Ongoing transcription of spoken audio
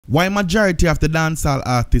Why majority of the dancehall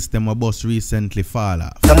artists them were boss recently fall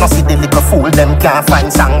off? You must see the little fool, them can't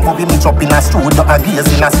find song. Boogie me up in a studio, a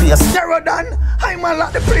gaze in a space. Terro done, I'm a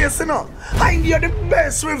lot the place, you know. I give you the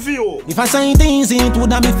best review. If I say things, it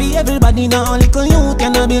would have be for everybody now. Little youth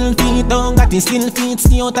can build feet down, got his skill feet,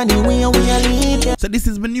 stay out of the way we are lead. So this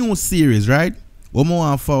is the new series, right? What more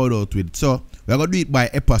want to follow out with. So we're going to do it by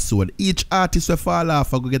episode. Each artist will fall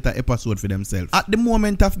off and go get an episode for themselves. At the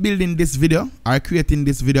moment of building this video, or creating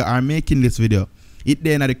this video, or making this video, it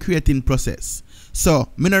then at the creating process. So,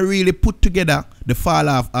 me not really put together the fall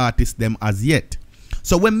off artists them as yet.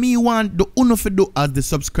 So when me want the uno for do as the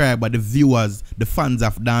subscriber, the viewers, the fans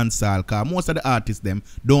of dancehall, cause most of the artists them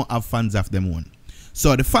don't have fans of them one.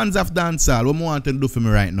 So the fans of dancehall, what I want to do for me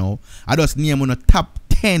right now, I just name on the top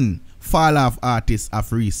 10 fall off artists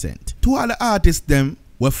of recent. To all the artists them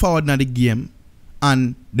were forward in the game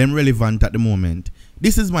and them relevant at the moment,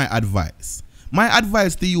 this is my advice. My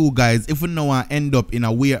advice to you guys, if you know I end up in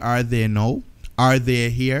a where are they now, are they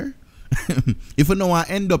here? If you know I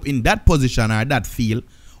end up in that position or that field,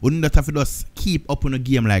 you don't have to just keep up on a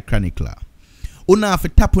game like Chronicler. You don't have to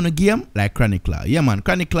tap on a game like Chronicler. Yeah man,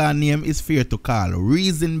 Chronicler name is fair to call.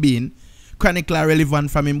 Reason being, Chronicler relevant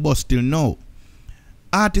from him bust till now.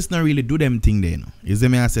 Artists not really do them thing there, you know. You see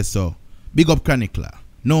me I say so. Big up Chronicler.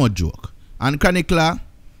 No joke. And Chronicler,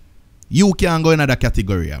 you can't go in that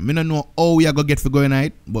category. I don't know how we are going to get for going in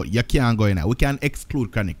it, but you can't go in it. We can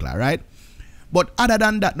exclude Chronicler, right? But other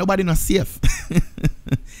than that, nobody not safe.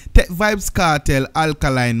 Tech Vibes Cartel,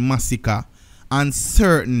 Alkaline Massacre, and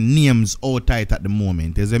certain names out tight at the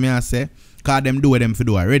moment. You see me I say? Cause them do what them for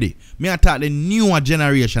do already. Me I talk the newer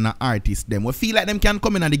generation of artists them. We feel like them can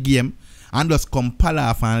come in at the game and just come pal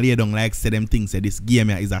off and lay down like say them things say this game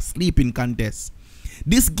here is a sleeping contest.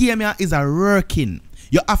 This game here is a working.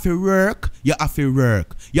 You have to work, you have to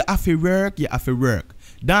work. You have to work, you have to work.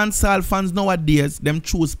 Dancehall fans nowadays, them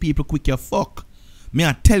choose people quick your fuck. Me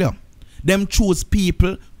I tell you, them choose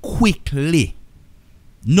people quickly.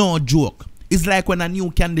 No joke. It's like when a new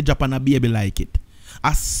candy drop and a baby like it.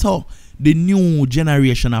 I saw the new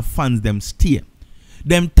generation of fans them stay.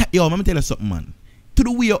 Them yo, let me tell you something, man. To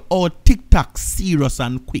the way all TikTok serious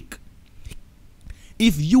and quick.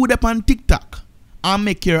 If you dep on TikTok and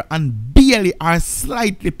make your and barely or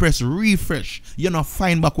slightly press refresh, you not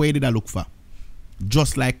find back where you did I look for.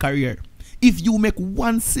 Just like career. If you make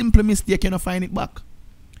one simple mistake, you not find it back.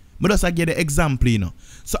 But just get the example, you know.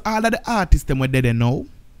 So all of the artists them were dead now.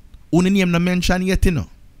 Only name no mention yet, you know.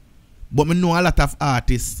 But me know a lot of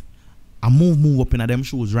artists I move up in them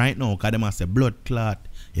shoes right now. Cause them say blood clot.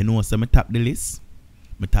 You know, so me tap the list.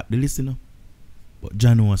 Me tap the list, you know. But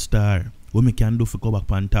Jano star. What me can do for go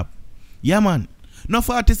back on top. Yeah man.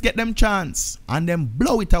 Enough artists get them chance and them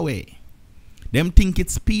blow it away. Them think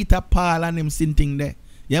it's Peter, Paul and them sitting there.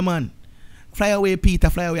 Yeah man. Fly away Peter,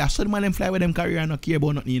 fly away. I saw them and them fly away them career and not care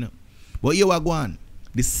about nothing, you know. But you are going.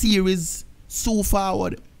 The series so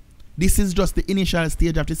forward. This is just the initial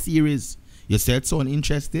stage of the series. You said so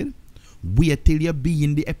interested? Wait till you be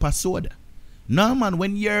in the episode. No man,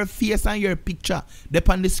 when your face and your picture they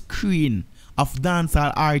on the screen of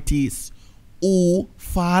dancehall artists who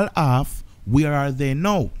fall off, where are they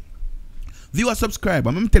now? Viewer subscribe,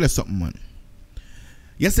 I'm gonna tell you something, man.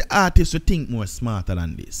 You see artists who think more smarter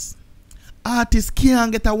than this. Artists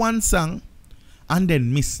can't get a one song and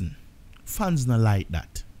then missing. Fans not like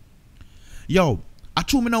that. Yo, I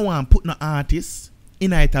true me no want put no artists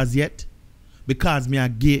in it as yet because me I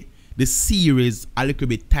get the series a little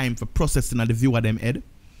bit time for processing of the viewer them head.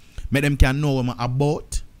 Make them can know what I'm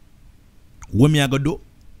about. What me I go do?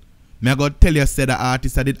 Me I go tell you say the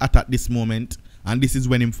artist I did attack this moment and this is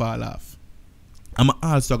when him fall off. I'm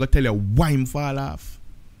also going to tell you why him fall off.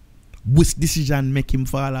 Which decision make him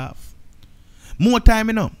fall off. More time,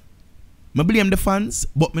 you know. I blame the fans,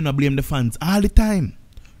 but me not blame the fans all the time.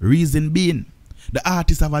 Reason being, the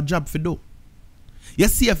artists have a job to do. You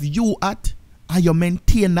see if you at and you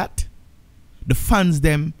maintain that, the fans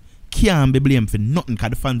them can't be blamed for nothing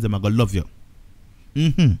because the fans them are going to love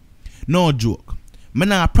you. No joke. I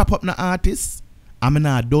not prop up no artists and I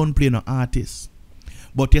not downplay no artists.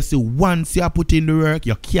 But you see, once you put in the work,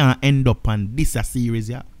 you can't end up on this a series,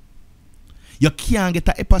 yeah. You can't get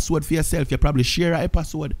an episode for yourself. You probably share an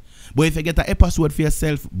episode. But if you get an episode for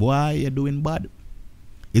yourself, boy, you're doing bad.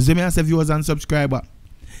 Is me as a viewers and subscriber.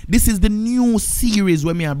 This is the new series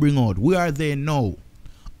where me I bring out. Where are they now?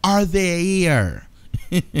 Are they here?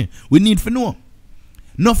 We need to know.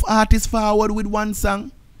 Enough artists forward with one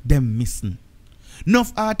song, them missing.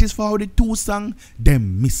 Enough artists forward with two songs,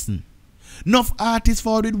 them missing. Enough artists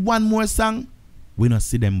forward with one more song, we not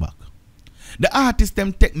see them back. The artists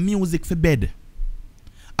them take music for bed.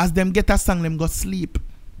 As them get a song, them go sleep.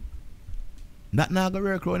 That not gonna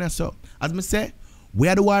work around so. As me say, we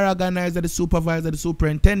are the war organizer, the supervisor, the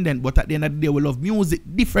superintendent, but at the end of the day, we love music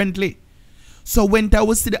differently. So when I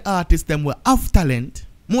will see the artists, them will have talent.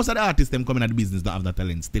 Most of the artists, them coming at the business, don't have that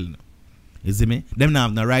talent still now. You see me? Them not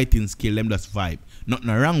have no writing skill, them just vibe. Nothing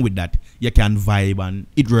wrong with that. You can vibe and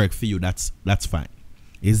it work for you, that's fine.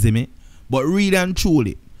 You see me? But really and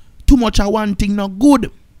truly, too much of one thing not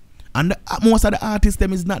good. And most of the artists,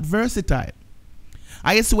 them is not versatile.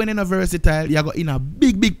 I guess when you're not versatile, you got in a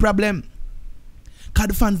big problem. Because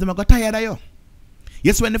the fans, them are tired of you.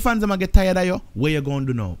 Yes, when the fans, them get tired of you, what you going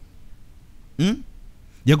to do now?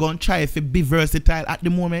 You're going to try to be versatile at the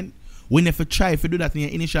moment. When if you try to do that in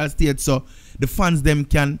your initial stage, so the fans them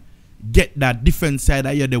can get that different side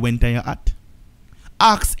of you they went on your at.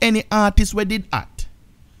 Ask any artist where did at.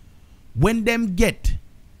 When them get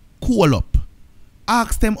cool up,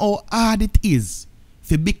 ask them how hard it is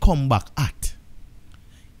to become back at.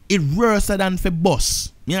 It worse than for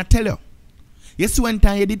boss. Me I tell you. You see when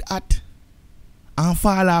time you did at and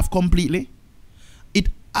fall off completely, it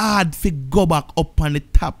hard to go back up on the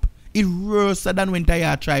top. It worse than when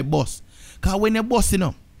you try boss. Because when you boss, you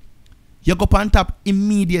know, you go up on top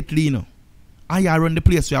immediately, you know. And you run the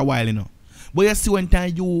place for a while, you know. But you see when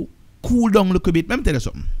time you cool down a little bit. Let me tell you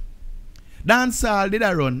something. Dancehall did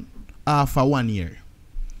I run for 1 year.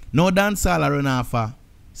 Now dancehall I run for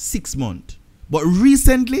 6 months. But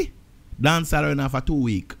recently, dancehall run for 2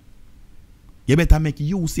 weeks. You better make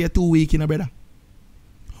use of your 2 weeks, you know, brother.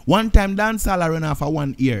 One time dancehall I run for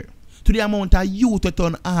 1 year. To the amount of youth to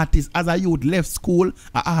turn artist, as a youth left school,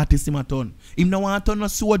 an artist him a turn. Him no want to turn a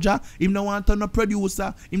soldier, him no want to turn a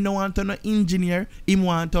producer, him no want to turn an engineer, him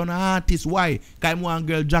want to turn an artist. Why? Because him want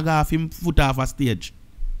girl jog off him foot off a stage.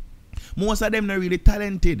 Most of them not really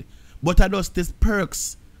talented, but are just these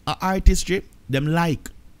perks of artistry, them like.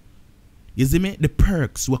 You see me? The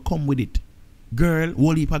perks will come with it. Girl,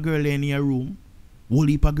 whole heap of girl in your room. Whole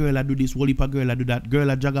heap of girl a do this, whole heap of girl a do that. Girl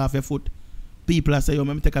a jog off your foot. People are say, yo,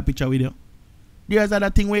 let me take a picture with you. There's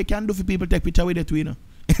other thing where you can do for people take picture with you too, you know.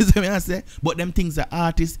 You see me I say? But them things the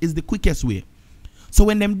artist is the quickest way. So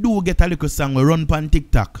when them do get a little song we run pan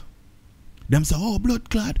TikTok, them say, oh, blood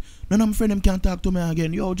clot. None of my friends can't talk to me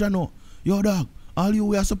again. Yo, Jano, yo, dog. All you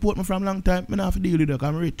will support me from long time. I don't have to deal with it.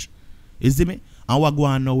 I'm rich. You see me? And what go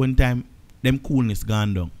on now when time them coolness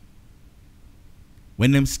gone down.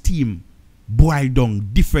 When them steam boil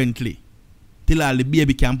down differently. Till all the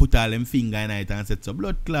baby can put all them finger in it and say, so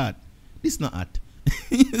blood clot. This not hot.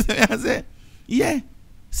 You see what I say? Yeah.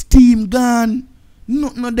 Steam gone.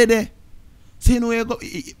 Not there. So you know you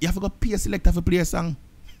have to go pay a selector for play a song.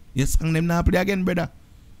 Your song them now play again, brother.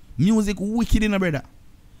 Music wicked in a brother.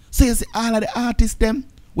 So you see all of the artists them,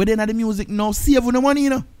 where they not the music now, save on the money,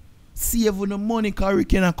 you know. Save on the money, cause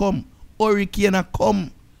hurricane come. Hurricane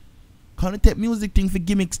come. Can't you take music thing for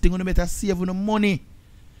gimmicks thing, you better save on the money.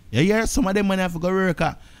 You hear some of them money have to go work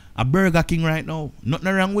at a Burger King right now.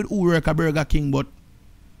 Nothing wrong with who work at Burger King, but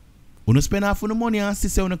when you spend half of the money and see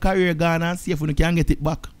say when the career gone and see if you can get it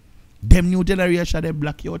back. Them new generation they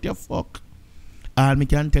black you out your fuck. All me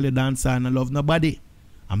can tell you dancer and I love nobody.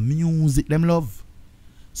 And music them love.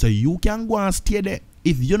 So you can go and stay there.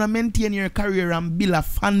 If you don't maintain your career and build a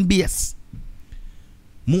fan base.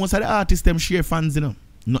 Most of the artists them share fans, you know.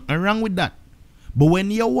 Nothing wrong with that. But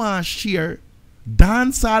when you want to share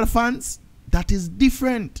dancehall fans, that is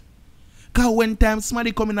different. Because when time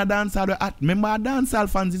somebody come in a dancehall, remember dancehall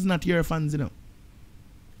fans is not your fans, you know.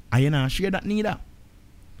 And you not share that neither.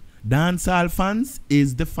 Dancehall fans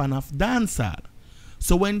is the fan of dancehall.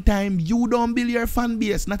 So when time you don't build your fan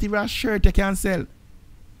base, not even a shirt you can sell.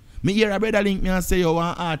 Me hear a brother link me and say, yo,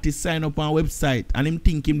 one artist sign up on a website and him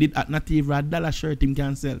think him did at not even a dollar shirt him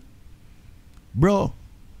can sell. Bro,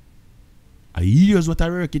 a years what a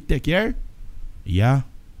work it take, yeah? Yeah.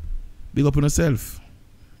 Big up on yourself.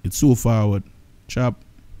 It's so forward. Chop.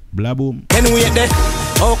 Blah boom. Anyway, there.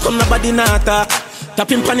 How come nobody not talk? Tap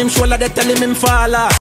him on him shoulder, they tell him fall off.